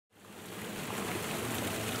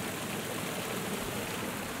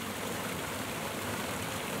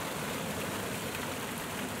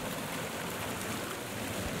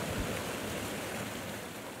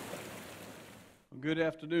Good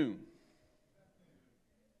afternoon.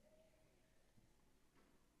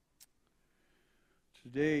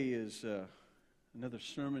 Today is another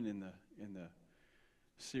sermon in the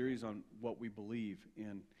series on what we believe,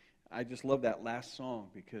 and I just love that last song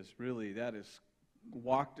because really that has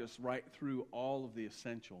walked us right through all of the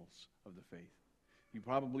essentials of the faith. You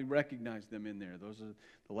probably recognize them in there. Those are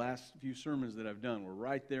the last few sermons that I've done. We're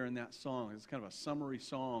right there in that song. It's kind of a summary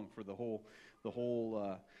song for the whole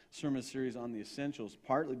sermon series on the essentials,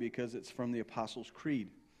 partly because it's from the Apostles' Creed,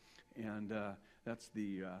 and that's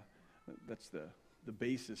the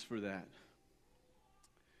basis for that.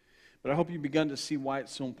 But I hope you've begun to see why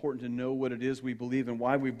it's so important to know what it is we believe and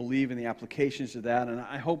why we believe in the applications of that. And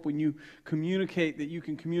I hope when you communicate that you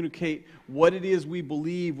can communicate what it is we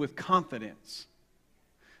believe with confidence.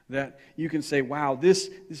 That you can say, wow, this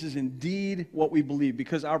is indeed what we believe,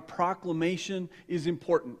 because our proclamation is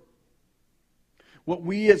important. What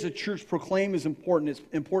we as a church proclaim is important. It's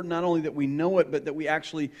important not only that we know it, but that we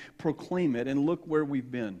actually proclaim it. And look where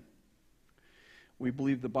we've been. We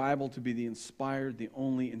believe the Bible to be the inspired, the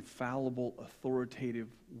only infallible, authoritative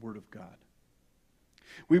Word of God.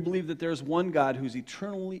 We believe that there's one God who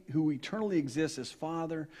eternally exists as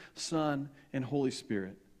Father, Son, and Holy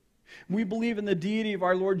Spirit. We believe in the deity of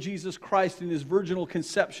our Lord Jesus Christ, in His virginal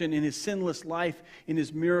conception, in His sinless life, in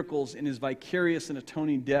His miracles, in His vicarious and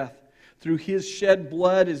atoning death. Through His shed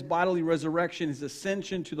blood, His bodily resurrection, His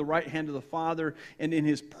ascension to the right hand of the Father, and in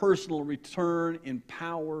His personal return in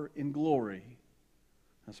power and glory.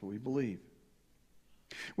 That's what we believe.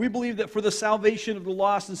 We believe that for the salvation of the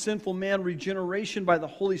lost and sinful man, regeneration by the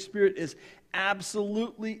Holy Spirit is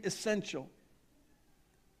absolutely essential.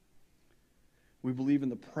 We believe in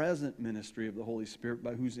the present ministry of the Holy Spirit,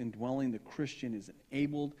 by whose indwelling the Christian is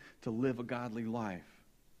enabled to live a godly life.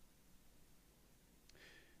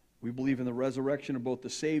 We believe in the resurrection of both the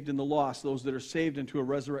saved and the lost, those that are saved into a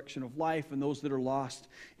resurrection of life, and those that are lost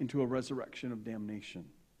into a resurrection of damnation.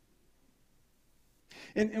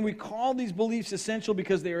 And we call these beliefs essential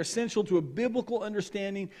because they are essential to a biblical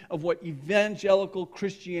understanding of what evangelical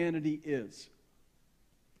Christianity is.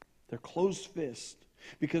 They're closed fist.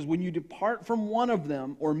 Because when you depart from one of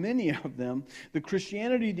them, or many of them, the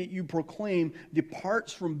Christianity that you proclaim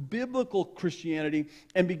departs from biblical Christianity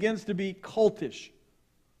and begins to be cultish.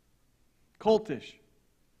 Cultish.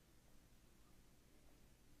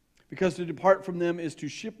 Because to depart from them is to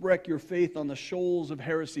shipwreck your faith on the shoals of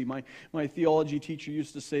heresy. My theology teacher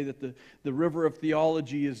used to say that the river of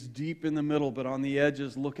theology is deep in the middle, but on the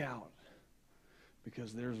edges, look out.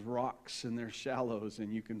 Because there's rocks and there's shallows,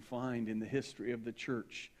 and you can find in the history of the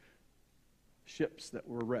church ships that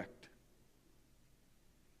were wrecked.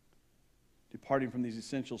 Departing from these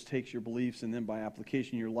essentials takes your beliefs and then by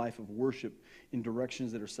application your life of worship in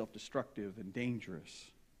directions that are self-destructive and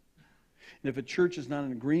dangerous. And if a church is not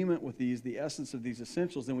in agreement with the essence of these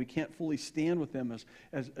essentials, then we can't fully stand with them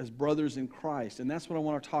as brothers in Christ. And that's what I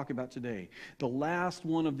want to talk about today. The last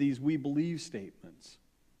one of these we believe statements.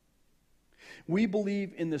 We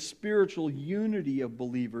believe in the spiritual unity of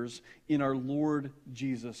believers in our Lord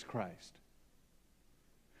Jesus Christ.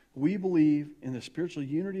 We believe in the spiritual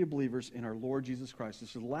unity of believers in our Lord Jesus Christ.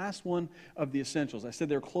 This is the last one of the essentials. I said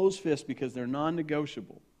they're closed fist because they're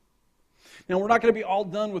non-negotiable. Now, we're not going to be all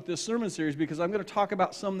done with this sermon series because I'm going to talk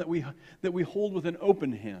about some that we hold with an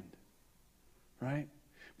open hand. Right?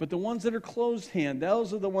 But the ones that are closed hand,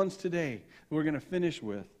 those are the ones today that we're going to finish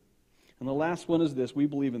with. And the last one is this: we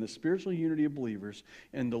believe in the spiritual unity of believers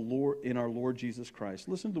and in our Lord Jesus Christ.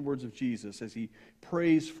 Listen to the words of Jesus as He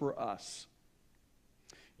prays for us.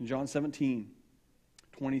 In John 17,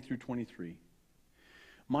 20 through 23.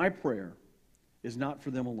 My prayer is not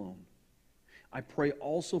for them alone. I pray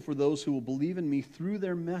also for those who will believe in me through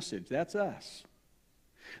their message. That's us.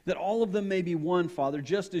 That all of them may be one, Father,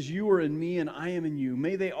 just as you are in me and I am in you.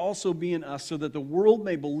 May they also be in us, so that the world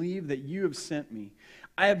may believe that you have sent me.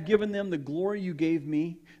 I have given them the glory you gave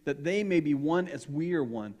me, that they may be one as we are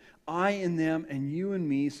one. I in them and you in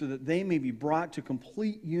me, so that they may be brought to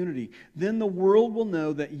complete unity. Then the world will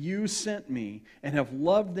know that you sent me and have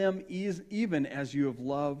loved them even as you have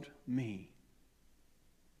loved me.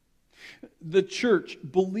 The church,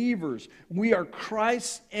 believers, we are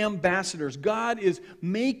Christ's ambassadors. God is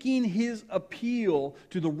making His appeal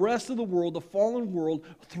to the rest of the world, the fallen world,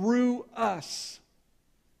 through us.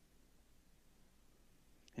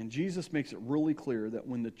 And Jesus makes it really clear that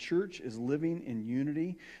when the church is living in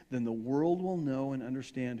unity, then the world will know and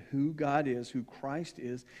understand who God is, who Christ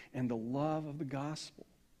is, and the love of the gospel.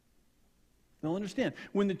 Now understand,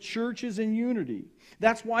 when the church is in unity,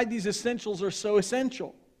 that's why these essentials are so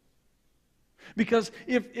essential. Because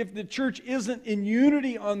if the church isn't in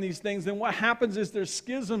unity on these things, then what happens is there's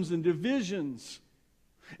schisms and divisions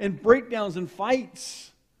and breakdowns and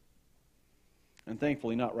fights. And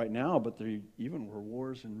thankfully not right now, but there even were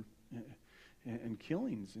wars and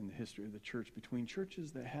killings in the history of the church between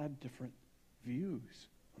churches that had different views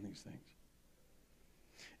on these things.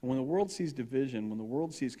 And when the world sees division, when the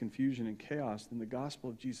world sees confusion and chaos, then the gospel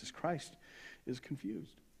of Jesus Christ is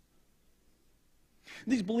confused.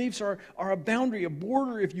 These beliefs are a boundary, a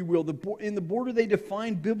border, if you will. In the border, they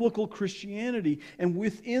define biblical Christianity. And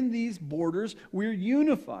within these borders, we're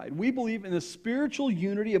unified. We believe in the spiritual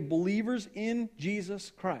unity of believers in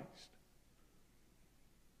Jesus Christ.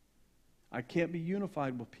 I can't be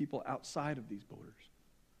unified with people outside of these borders.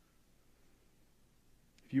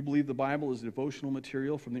 If you believe the Bible is devotional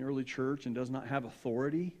material from the early church and does not have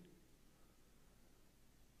authority,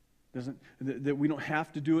 that we don't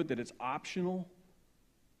have to do it, that it's optional,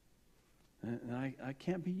 and I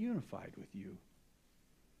can't be unified with you.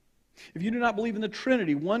 If you do not believe in the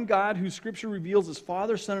Trinity, one God who Scripture reveals as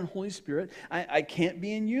Father, Son, and Holy Spirit, I can't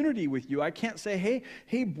be in unity with you. I can't say,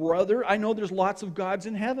 hey, brother, I know there's lots of gods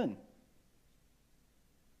in heaven.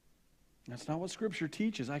 That's not what Scripture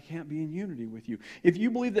teaches. I can't be in unity with you. If you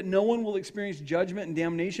believe that no one will experience judgment and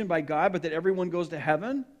damnation by God, but that everyone goes to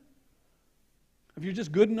heaven, if you're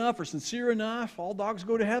just good enough or sincere enough, all dogs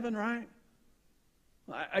go to heaven, right?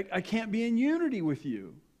 I can't be in unity with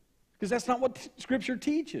you because that's not what Scripture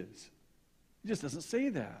teaches. It just doesn't say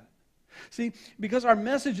that. See, because our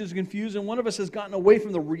message is confused and one of us has gotten away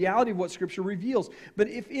from the reality of what Scripture reveals. But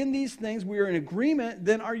if in these things we are in agreement,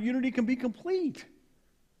 then our unity can be complete.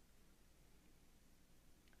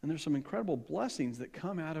 And there's some incredible blessings that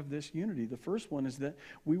come out of this unity. The first one is that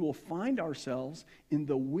we will find ourselves in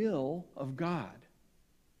the will of God.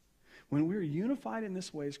 When we're unified in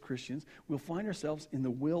this way as Christians, we'll find ourselves in the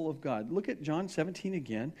will of God. Look at John 17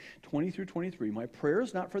 again, 20 through 23. My prayer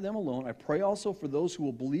is not for them alone. I pray also for those who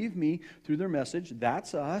will believe me through their message.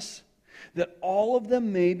 That's us. That all of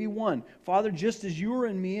them may be one. Father, just as you are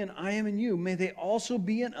in me and I am in you, may they also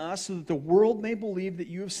be in us so that the world may believe that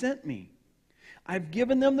you have sent me. I've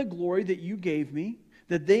given them the glory that you gave me,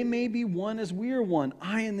 that they may be one as we are one,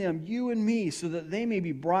 I and them, you and me, so that they may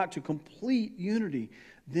be brought to complete unity.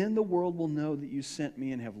 Then the world will know that you sent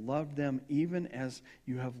me and have loved them even as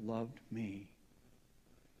you have loved me.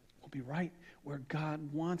 We'll be right where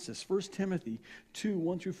God wants us. 1 Timothy 2,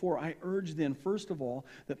 1 through 4. I urge then, first of all,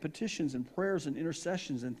 that petitions and prayers and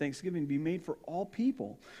intercessions and thanksgiving be made for all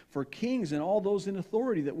people, for kings and all those in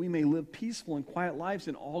authority, that we may live peaceful and quiet lives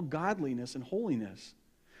in all godliness and holiness.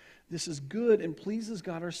 This is good and pleases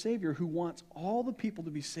God our Savior, who wants all the people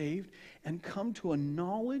to be saved and come to a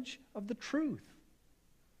knowledge of the truth.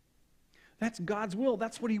 That's God's will.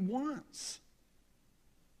 That's what He wants.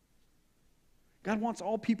 God wants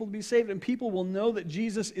all people to be saved, and people will know that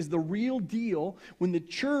Jesus is the real deal when the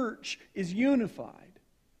church is unified.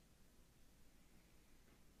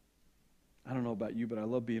 I don't know about you, but I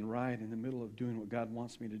love being right in the middle of doing what God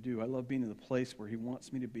wants me to do. I love being in the place where He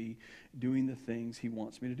wants me to be, doing the things He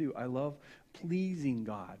wants me to do. I love pleasing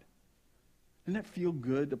God. Doesn't that feel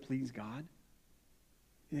good to please God?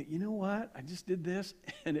 You know what? I just did this,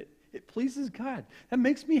 and it pleases God. That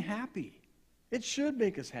makes me happy. It should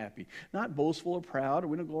make us happy. Not boastful or proud, or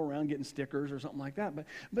we don't go around getting stickers or something like that,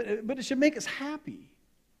 but it should make us happy.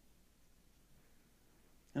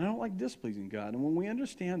 And I don't like displeasing God. And when we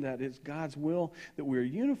understand that it's God's will that we're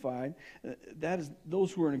unified, that is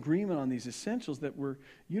those who are in agreement on these essentials, that we're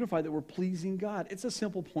unified, that we're pleasing God. It's a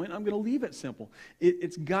simple point. I'm going to leave it simple.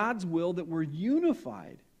 It's God's will that we're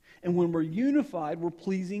unified. And when we're unified, we're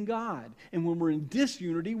pleasing God. And when we're in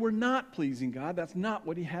disunity, we're not pleasing God. That's not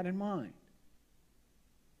what He had in mind.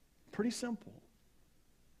 Pretty simple.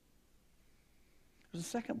 There's a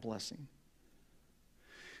second blessing.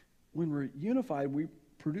 When we're unified, we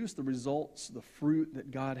produce the results, the fruit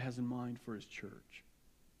that God has in mind for His church.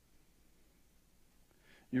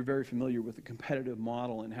 You're very familiar with the competitive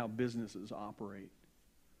model and how businesses operate,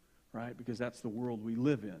 right? Because that's the world we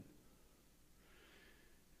live in.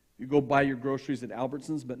 You go buy your groceries at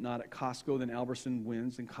Albertsons, but not at Costco, then Albertsons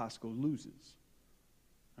wins and Costco loses.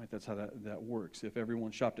 Right? That's how that works. If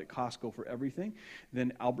everyone shopped at Costco for everything,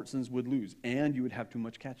 then Albertsons would lose, and you would have too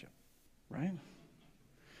much ketchup, right?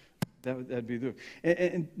 That'd be the...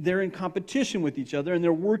 And they're in competition with each other, and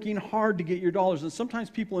they're working hard to get your dollars. And sometimes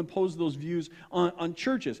people impose those views on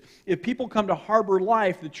churches. If people come to Harbor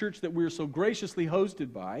Life, the church that we're so graciously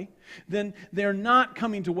hosted by, then they're not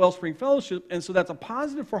coming to Wellspring Fellowship, and so that's a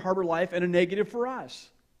positive for Harbor Life and a negative for us.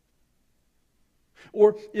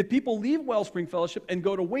 Or if people leave Wellspring Fellowship and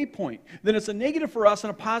go to Waypoint, then it's a negative for us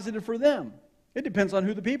and a positive for them. It depends on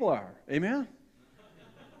who the people are. Amen?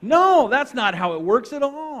 No, that's not how it works at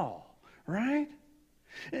all, right?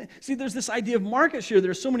 See, there's this idea of market share.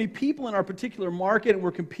 There's so many people in our particular market, and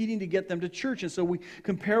we're competing to get them to church. And so we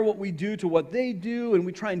compare what we do to what they do, and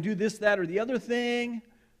we try and do this, that, or the other thing.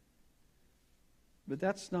 But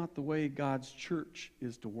that's not the way God's church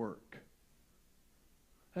is to work.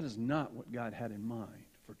 That is not what God had in mind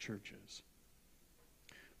for churches.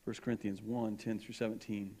 1 Corinthians 1, 10 through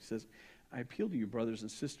 17 says, I appeal to you, brothers and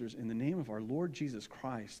sisters, in the name of our Lord Jesus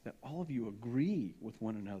Christ, that all of you agree with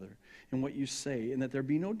one another in what you say, and that there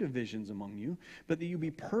be no divisions among you, but that you be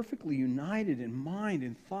perfectly united in mind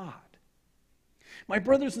and thought. My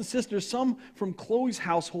brothers and sisters, some from Chloe's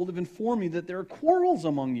household have informed me that there are quarrels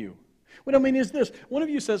among you. What I mean is this. One of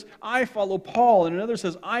you says, I follow Paul, and another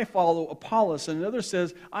says, I follow Apollos, and another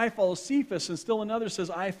says, I follow Cephas, and still another says,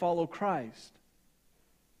 I follow Christ.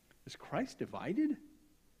 Is Christ divided?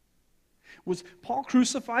 Was Paul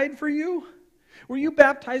crucified for you? Were you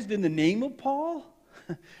baptized in the name of Paul?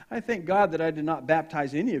 I thank God that I did not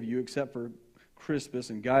baptize any of you except for Crispus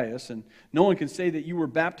and Gaius, and no one can say that you were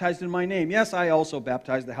baptized in my name. Yes, I also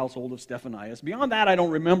baptized the household of Stephanias. Beyond that, I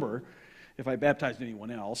don't remember if I baptized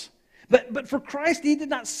anyone else. But for Christ, he did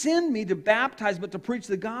not send me to baptize, but to preach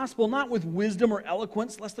the gospel, not with wisdom or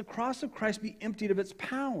eloquence, lest the cross of Christ be emptied of its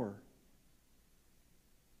power.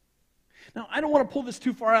 Now, I don't want to pull this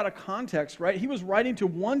too far out of context, right? He was writing to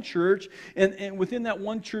one church, and within that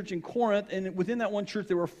one church in Corinth, and within that one church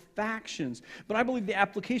there were factions. But I believe the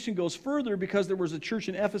application goes further because there was a church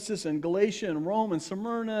in Ephesus and Galatia and Rome and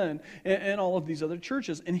Smyrna and all of these other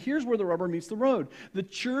churches. And here's where the rubber meets the road. The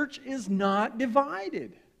church is not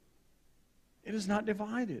divided. It is not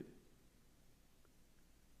divided.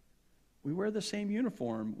 We wear the same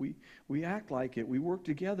uniform. We act like it. We work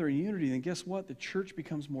together in unity. And guess what? The church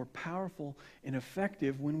becomes more powerful and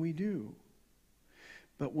effective when we do.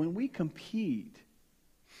 But when we compete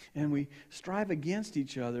and we strive against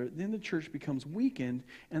each other, then the church becomes weakened,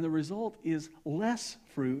 and the result is less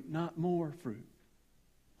fruit, not more fruit.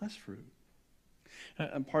 Less fruit.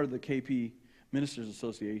 I'm part of the KP Ministers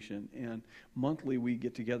Association, and monthly we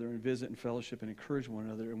get together and visit and fellowship and encourage one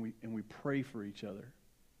another, and we pray for each other.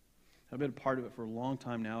 I've been a part of it for a long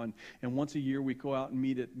time now, and once a year we go out and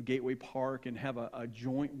meet at Gateway Park and have a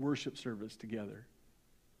joint worship service together.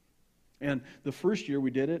 And the first year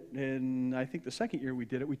we did it, and I think the second year we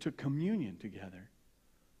did it, we took communion together,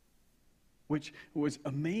 which was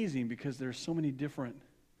amazing because there's so many different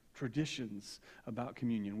traditions about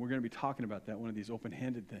communion. We're going to be talking about that, one of these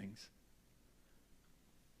open-handed things.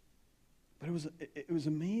 But it was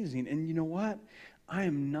amazing. And you know what? I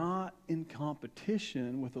am not in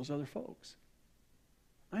competition with those other folks.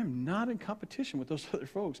 I am not in competition with those other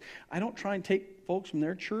folks. I don't try and take folks from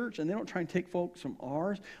their church, and they don't try and take folks from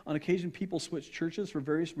ours. On occasion, people switch churches for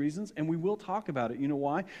various reasons, and we will talk about it. You know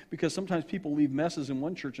why? Because sometimes people leave messes in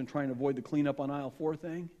one church and try and avoid the cleanup on aisle 4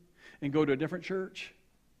 thing and go to a different church.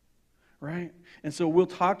 Right? And so we'll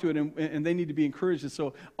talk to it, and they need to be encouraged. And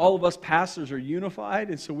so all of us pastors are unified,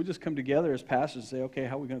 and so we just come together as pastors and say, okay,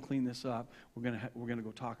 how are we going to clean this up? We're going to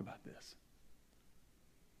go talk about this.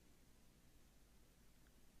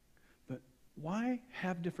 But why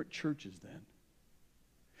have different churches then?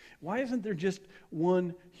 Why isn't there just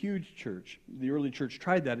one huge church? The early church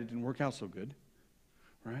tried that. It didn't work out so good.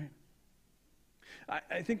 Right?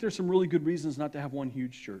 I think there's some really good reasons not to have one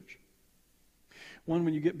huge church. One,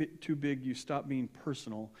 when you get too big, you stop being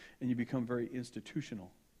personal and you become very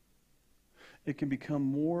institutional. It can become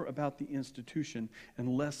more about the institution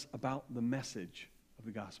and less about the message of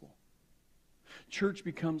the gospel. Church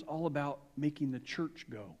becomes all about making the church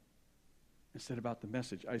go instead about the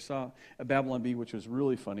message. I saw a Babylon Bee, which was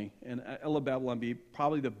really funny, and I love Babylon Bee,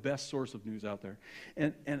 probably the best source of news out there.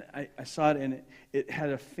 And I saw it, and it had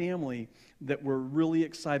a family that were really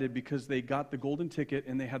excited because they got the golden ticket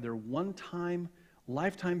and they had their one-time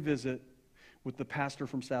lifetime visit with the pastor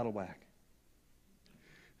from Saddleback.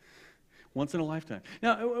 Once in a lifetime.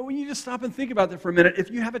 Now, when you just stop and think about that for a minute, if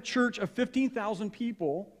you have a church of 15,000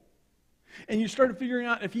 people, and you started figuring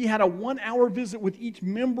out if he had a 1-hour visit with each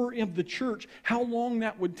member of the church, how long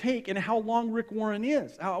that would take, and how long Rick Warren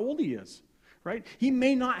is, how old he is, right? He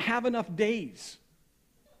may not have enough days.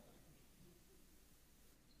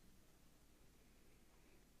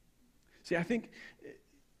 See, I think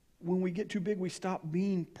when we get too big, we stop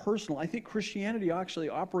being personal. I think Christianity actually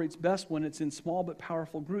operates best when it's in small but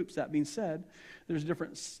powerful groups. That being said, there's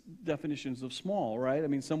different definitions of small, right? I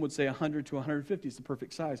mean, some would say 100 to 150 is the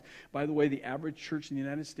perfect size. By the way, the average church in the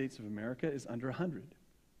United States of America is under 100.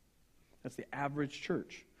 That's the average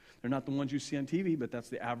church. They're not the ones you see on TV, but that's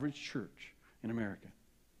the average church in America.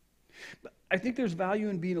 But I think there's value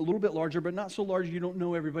in being a little bit larger, but not so large you don't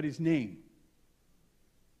know everybody's name.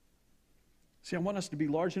 See, I want us to be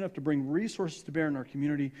large enough to bring resources to bear in our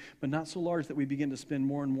community, but not so large that we begin to spend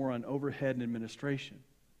more and more on overhead and administration.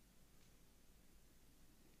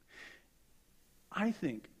 I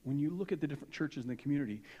think when you look at the different churches in the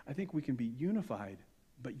community, I think we can be unified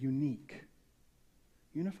but unique.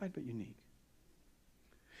 Unified but unique.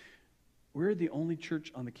 We're the only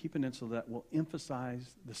church on the Key Peninsula that will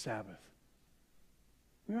emphasize the Sabbath.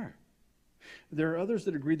 We are. There are others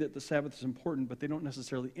that agree that the Sabbath is important, but they don't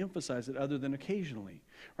necessarily emphasize it other than occasionally,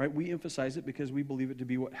 right? We emphasize it because we believe it to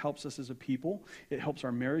be what helps us as a people. It helps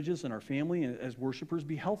our marriages and our family and as worshipers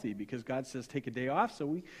be healthy because God says take a day off,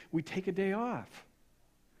 so we take a day off.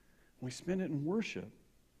 We spend it in worship.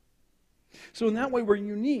 So in that way, we're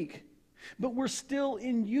unique, but we're still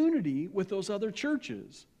in unity with those other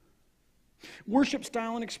churches. Worship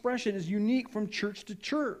style and expression is unique from church to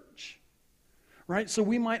church. Right? So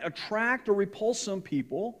we might attract or repulse some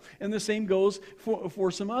people, and the same goes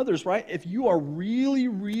for some others, right? If you are really,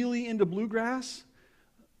 really into bluegrass,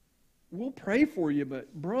 we'll pray for you,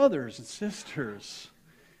 but brothers and sisters,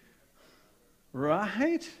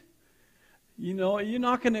 right? You know, you're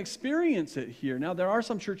not going to experience it here. Now, there are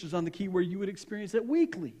some churches on the Key where you would experience it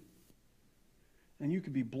weekly, and you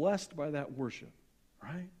could be blessed by that worship,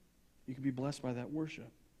 right? You could be blessed by that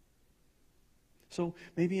worship. So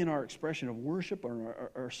maybe in our expression of worship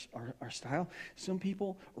or our style, some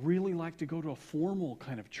people really like to go to a formal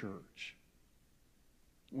kind of church.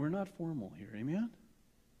 We're not formal here, amen?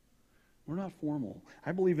 We're not formal.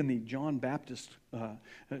 I believe in the John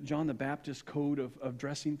the Baptist code of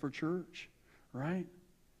dressing for church, right?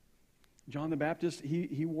 John the Baptist,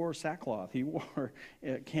 he wore sackcloth. He wore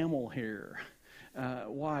camel hair.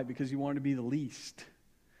 Why? Because he wanted to be the least.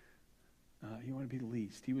 He wanted to be the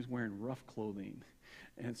least. He was wearing rough clothing.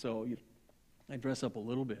 And so I dress up a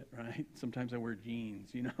little bit, right? Sometimes I wear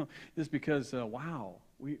jeans, just because,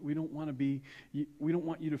 we don't want to be, we don't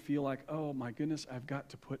want you to feel like, oh my goodness, I've got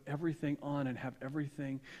to put everything on and have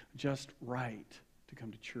everything just right to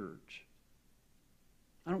come to church.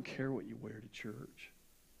 I don't care what you wear to church.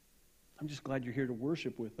 I'm just glad you're here to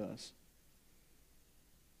worship with us.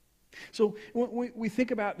 So when we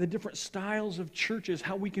think about the different styles of churches,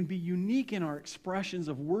 how we can be unique in our expressions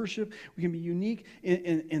of worship, we can be unique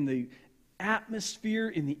in the atmosphere,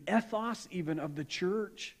 in the ethos even of the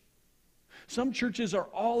church. Some churches are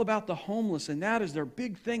all about the homeless, and that is their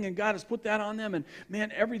big thing, and God has put that on them. And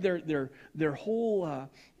man, their whole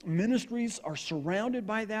ministries are surrounded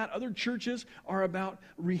by that. Other churches are about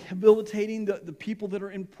rehabilitating the people that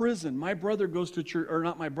are in prison. My brother goes to church, or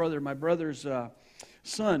not my brother's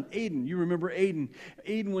son, Aiden. You remember Aiden.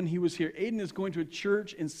 Aiden, when he was here, Aiden is going to a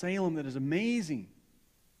church in Salem that is amazing.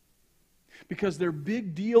 Because their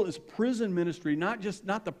big deal is prison ministry, not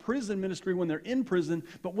the prison ministry when they're in prison,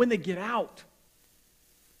 but when they get out.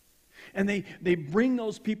 And they bring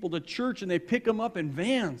those people to church, and they pick them up in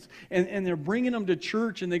vans, and they're bringing them to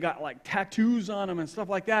church, and they got like tattoos on them and stuff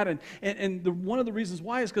like that. And one of the reasons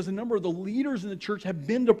why is because a number of the leaders in the church have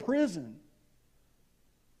been to prison.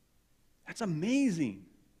 That's amazing.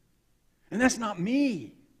 And that's not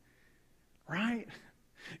me, right?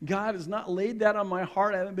 God has not laid that on my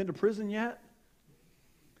heart. I haven't been to prison yet.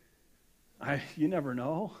 You never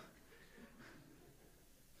know.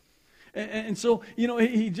 And so,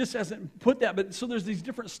 he just hasn't put that. But so there's these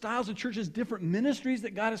different styles of churches, different ministries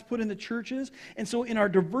that God has put in the churches. And so in our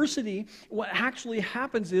diversity, what actually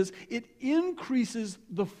happens is it increases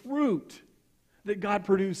the fruit that God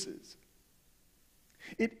produces.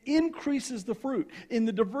 It increases the fruit. In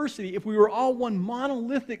the diversity, if we were all one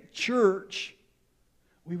monolithic church,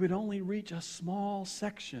 we would only reach a small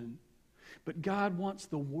section. But God wants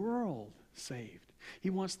the world saved. He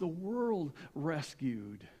wants the world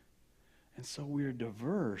rescued. And so we're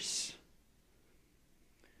diverse.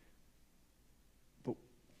 But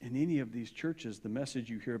in any of these churches, the message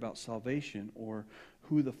you hear about salvation, or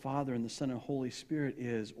who the Father and the Son and Holy Spirit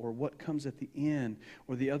is, or what comes at the end,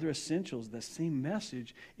 or the other essentials, the same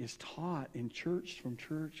message is taught in church from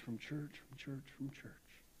church from church from church from church.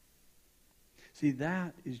 See,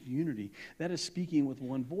 that is unity. That is speaking with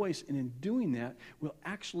one voice, and in doing that, will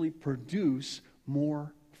actually produce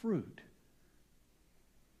more fruit.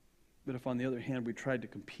 But if, on the other hand, we tried to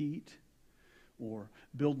compete or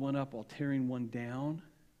build one up while tearing one down,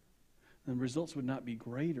 then the results would not be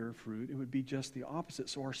greater fruit. It would be just the opposite.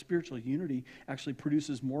 So our spiritual unity actually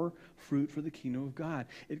produces more fruit for the kingdom of God.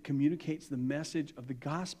 It communicates the message of the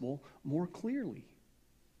gospel more clearly.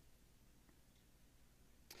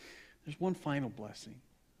 There's one final blessing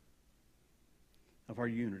of our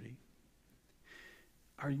unity.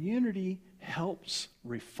 our unity helps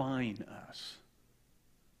refine us.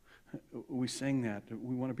 We sang that.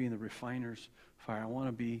 We want to be in the refiner's fire. I want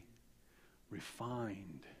to be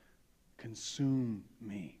refined. Consume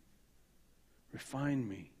me. Refine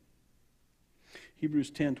me.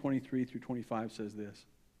 Hebrews 10:23-25 says this.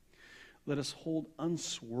 Let us hold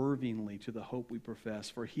unswervingly to the hope we profess,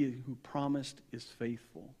 for he who promised is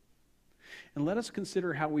faithful. And let us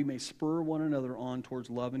consider how we may spur one another on towards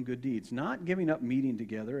love and good deeds, not giving up meeting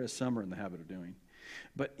together, as some are in the habit of doing,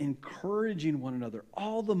 but encouraging one another,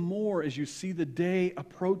 all the more as you see the day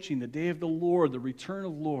approaching, the day of the Lord, the return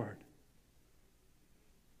of the Lord.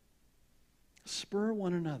 Spur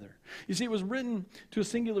one another. You see, it was written to a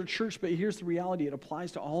singular church, but here's the reality. It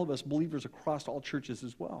applies to all of us believers across all churches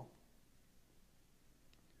as well.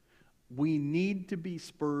 We need to be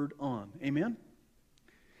spurred on. Amen?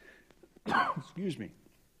 Excuse me.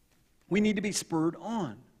 We need to be spurred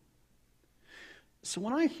on. So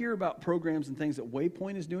when I hear about programs and things that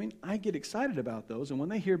Waypoint is doing, I get excited about those. And when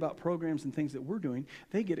they hear about programs and things that we're doing,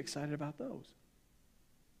 they get excited about those.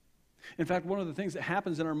 In fact, one of the things that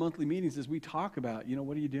happens in our monthly meetings is we talk about,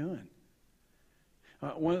 what are you doing?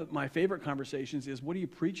 One of my favorite conversations is, what are you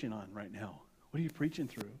preaching on right now? What are you preaching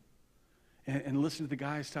through? And listen to the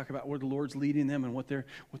guys talk about where the Lord's leading them and what they're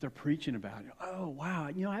preaching about. Oh, wow,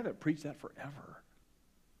 I haven't preached that forever.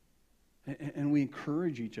 And we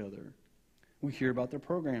encourage each other. We hear about their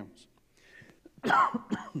programs.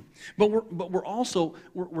 But we're also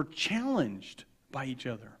challenged by each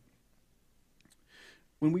other.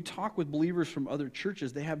 When we talk with believers from other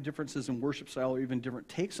churches, they have differences in worship style or even different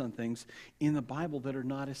takes on things in the Bible that are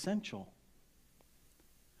not essential.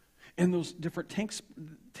 And those different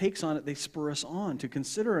takes on it, they spur us on to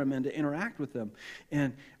consider them and to interact with them.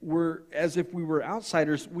 And we're, as if we were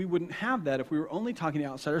outsiders, we wouldn't have that. If we were only talking to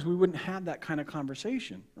outsiders, we wouldn't have that kind of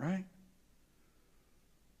conversation, right?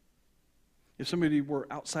 If somebody were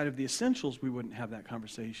outside of the essentials, we wouldn't have that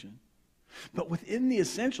conversation. But within the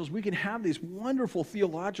essentials, we can have these wonderful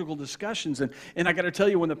theological discussions. And I got to tell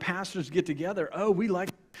you, when the pastors get together, we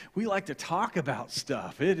like to talk about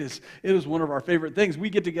stuff. It is one of our favorite things. We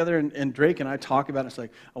get together, and Drake and I talk about it. It's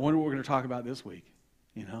like, I wonder what we're going to talk about this week.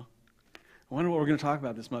 I wonder what we're going to talk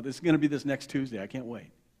about this month. It's going to be this next Tuesday. I can't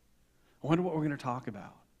wait. I wonder what we're going to talk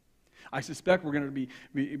about. I suspect we're going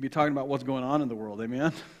to be talking about what's going on in the world.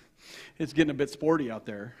 Amen? It's getting a bit sporty out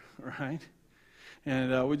there, right?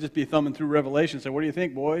 And we'll just be thumbing through Revelation and say, what do you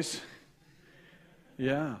think, boys?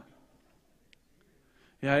 Yeah.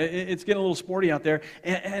 Yeah, it's getting a little sporty out there.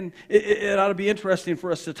 And it ought to be interesting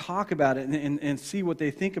for us to talk about it and see what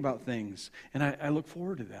they think about things. And I look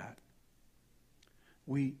forward to that.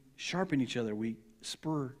 We sharpen each other. We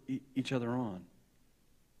spur each other on.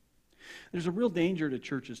 There's a real danger to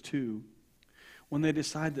churches, too, when they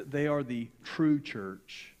decide that they are the true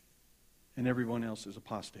church and everyone else is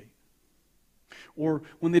apostate. Or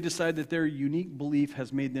when they decide that their unique belief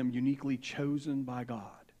has made them uniquely chosen by God.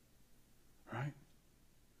 Right?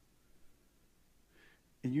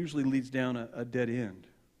 It usually leads down a dead end.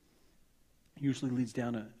 Usually leads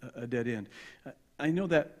down a dead end. I know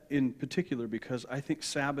that in particular because I think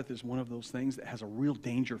Sabbath is one of those things that has a real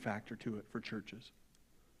danger factor to it for churches.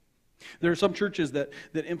 There are some churches that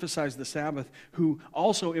emphasize the Sabbath who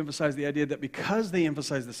also emphasize the idea that because they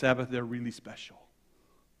emphasize the Sabbath, they're really special.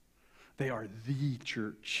 They are the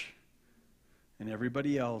church. And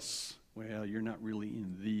everybody else, well, you're not really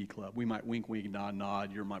in the club. We might wink, wink, nod,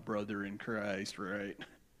 nod. You're my brother in Christ, right?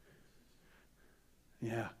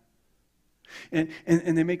 Yeah. And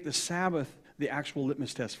they make the Sabbath the actual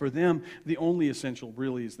litmus test. For them, the only essential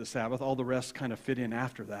really is the Sabbath. All the rest kind of fit in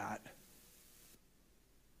after that.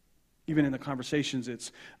 Even in the conversations,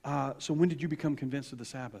 it's, so when did you become convinced of the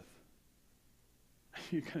Sabbath?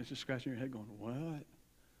 You're kind of just scratching your head going, what?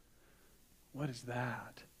 What is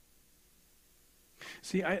that?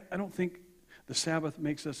 See, I don't think the Sabbath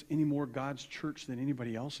makes us any more God's church than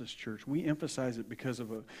anybody else's church. We emphasize it because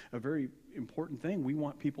of a very important thing. We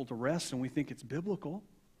want people to rest, and we think it's biblical.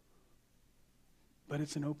 But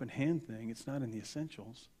it's an open hand thing. It's not in the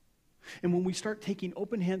essentials. And when we start taking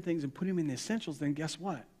open hand things and putting them in the essentials, then guess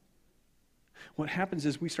what? What happens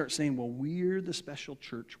is we start saying, well, we're the special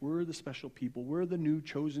church. We're the special people. We're the new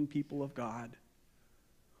chosen people of God.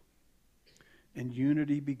 And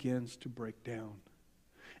unity begins to break down.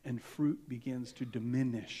 And fruit begins to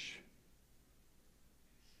diminish.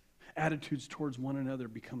 Attitudes towards one another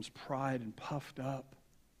becomes pride and puffed up.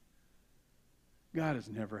 God is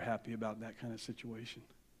never happy about that kind of situation.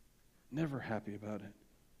 Never happy about it.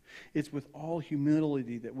 It's with all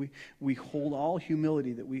humility that we hold all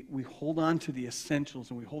humility, that we hold on to the essentials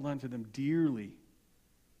and we hold on to them dearly.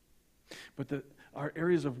 But our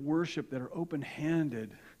areas of worship that are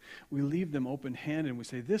open-handed, we leave them open-handed and we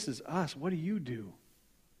say, this is us. What do you do?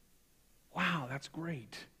 Wow, that's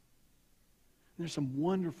great. There's some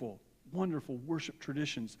wonderful, wonderful worship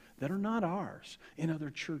traditions that are not ours in other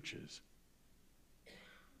churches.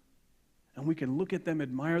 And we can look at them,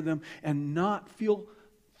 admire them, and not feel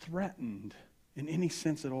threatened in any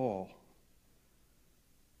sense at all.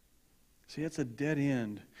 See, that's a dead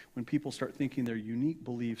end when people start thinking their unique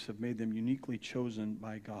beliefs have made them uniquely chosen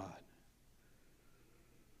by God.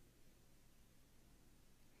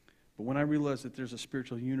 But when I realize that there's a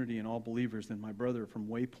spiritual unity in all believers, then my brother from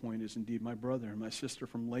Waypoint is indeed my brother, and my sister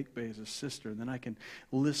from Lake Bay is a sister. And then I can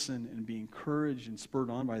listen and be encouraged and spurred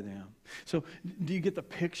on by them. So do you get the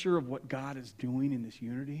picture of what God is doing in this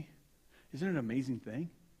unity? Isn't it an amazing thing?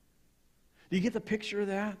 Do you get the picture of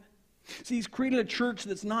that? See, He's created a church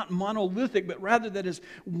that's not monolithic, but rather that is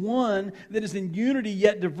one that is in unity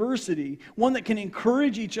yet diversity. One that can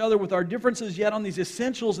encourage each other with our differences yet on these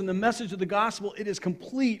essentials in the message of the gospel. It is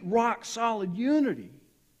complete, rock-solid unity.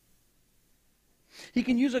 He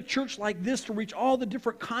can use a church like this to reach all the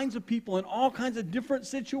different kinds of people in all kinds of different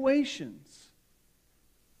situations.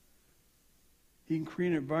 He can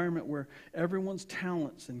create an environment where everyone's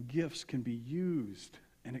talents and gifts can be used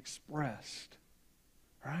and expressed.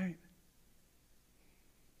 Right?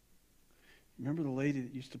 Remember the lady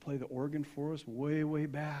that used to play the organ for us way, way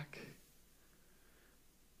back?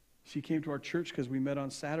 She came to our church because we met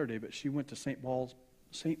on Saturday, but she went to St.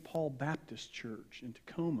 Paul Baptist Church in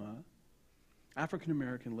Tacoma,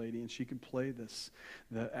 African-American lady, and she could play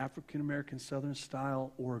the African-American Southern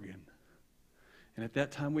style organ. And at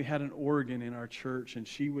that time we had an organ in our church, and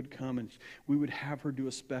she would come and we would have her do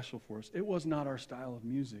a special for us. It was not our style of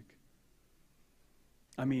music.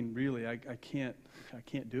 I mean, really, I can't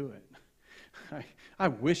do it. I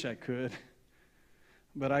wish I could,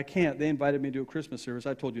 but I can't. They invited me to a Christmas service.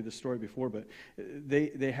 I told you this story before, but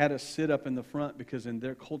they had us sit up in the front because in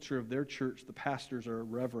their culture of their church, the pastors are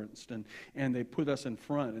reverenced, and they put us in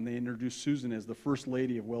front, and they introduced Susan as the first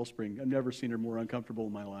lady of Wellspring. I've never seen her more uncomfortable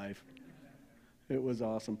in my life. It was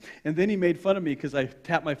awesome. And then he made fun of me because I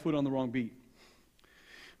tapped my foot on the wrong beat.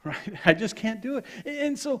 Right? I just can't do it.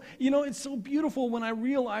 And so, it's so beautiful when I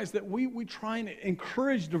realize that we try and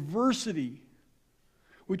encourage diversity.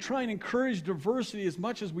 We try and encourage diversity as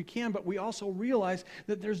much as we can, but we also realize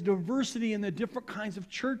that there's diversity in the different kinds of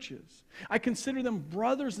churches. I consider them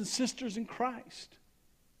brothers and sisters in Christ.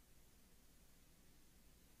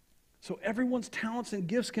 So everyone's talents and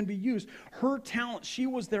gifts can be used. Her talent, she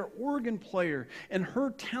was their organ player, and her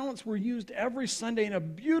talents were used every Sunday in a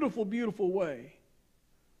beautiful, beautiful way.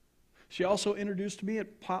 She also introduced me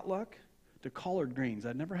at potluck to collard greens.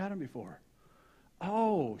 I'd never had them before.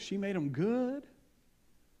 Oh, she made them good.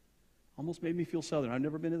 Almost made me feel Southern. I've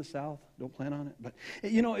never been to the South. Don't plan on it. But,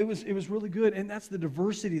 it was really good. And that's the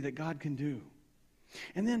diversity that God can do.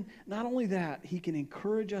 And then, not only that, He can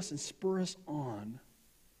encourage us and spur us on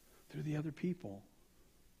through the other people.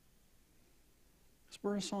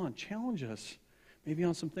 Spur us on. Challenge us maybe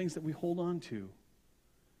on some things that we hold on to.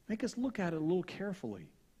 Make us look at it a little carefully.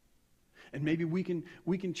 And maybe we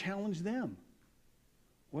can challenge them.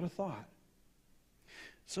 What a thought.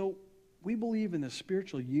 So we believe in the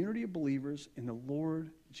spiritual unity of believers in the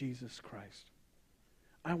Lord Jesus Christ.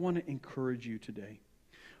 I want to encourage you today.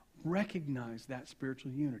 Recognize that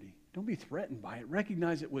spiritual unity. Don't be threatened by it.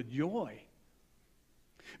 Recognize it with joy.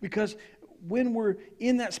 Because when we're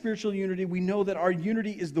in that spiritual unity, we know that our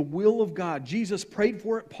unity is the will of God. Jesus prayed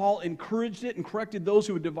for it. Paul encouraged it and corrected those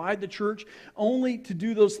who would divide the church only to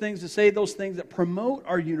do those things, to say those things that promote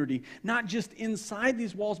our unity, not just inside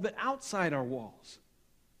these walls, but outside our walls.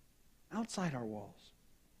 Outside our walls.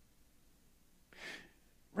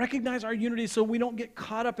 Recognize our unity so we don't get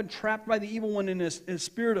caught up and trapped by the evil one in a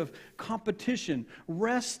spirit of competition.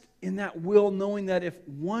 Rest in that will, knowing that if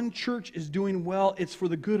one church is doing well, it's for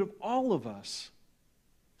the good of all of us.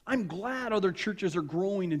 I'm glad other churches are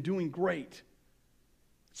growing and doing great.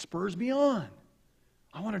 It spurs me on.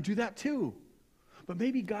 I want to do that too. But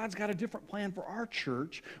maybe God's got a different plan for our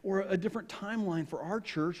church, or a different timeline for our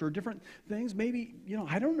church, or different things. Maybe,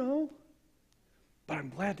 I don't know. But I'm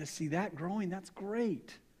glad to see that growing. That's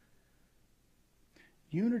great.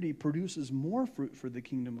 Unity produces more fruit for the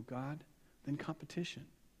kingdom of God than competition.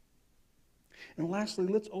 And lastly,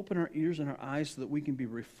 let's open our ears and our eyes so that we can be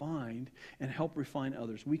refined and help refine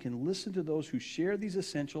others. We can listen to those who share these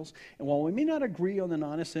essentials. And while we may not agree on the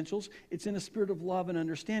non-essentials, it's in a spirit of love and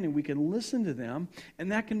understanding. We can listen to them,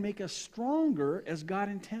 and that can make us stronger as God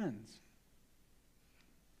intends.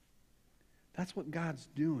 That's what God's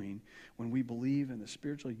doing when we believe in the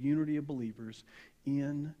spiritual unity of believers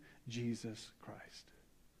in Jesus Christ.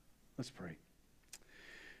 Let's pray.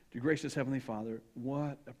 Dear gracious Heavenly Father,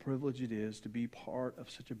 what a privilege it is to be part of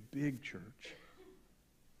such a big church.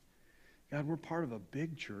 God, we're part of a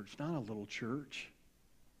big church, not a little church.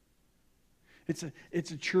 It's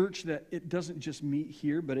a church that it doesn't just meet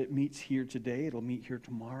here, but it meets here today. It'll meet here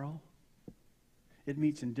tomorrow. It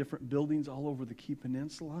meets in different buildings all over the Key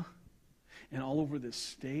Peninsula, and all over this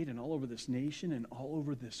state, and all over this nation, and all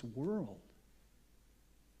over this world.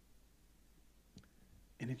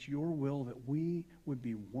 And it's your will that we would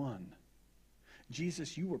be one.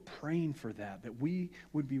 Jesus, you were praying for that we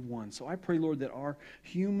would be one. So I pray, Lord, that our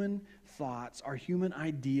human thoughts, our human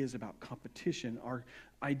ideas about competition, our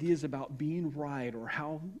ideas about being right, or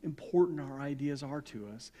how important our ideas are to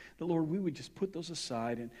us, that, Lord, we would just put those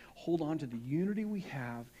aside and hold on to the unity we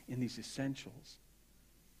have in these essentials.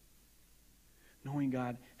 Knowing,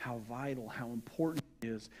 God, how vital, how important it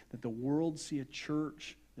is that the world see a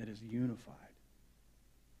church that is unified.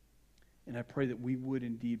 And I pray that we would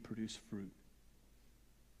indeed produce fruit,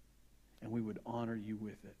 and we would honor you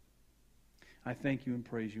with it. I thank you and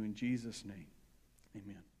praise you in Jesus' name.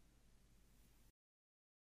 Amen.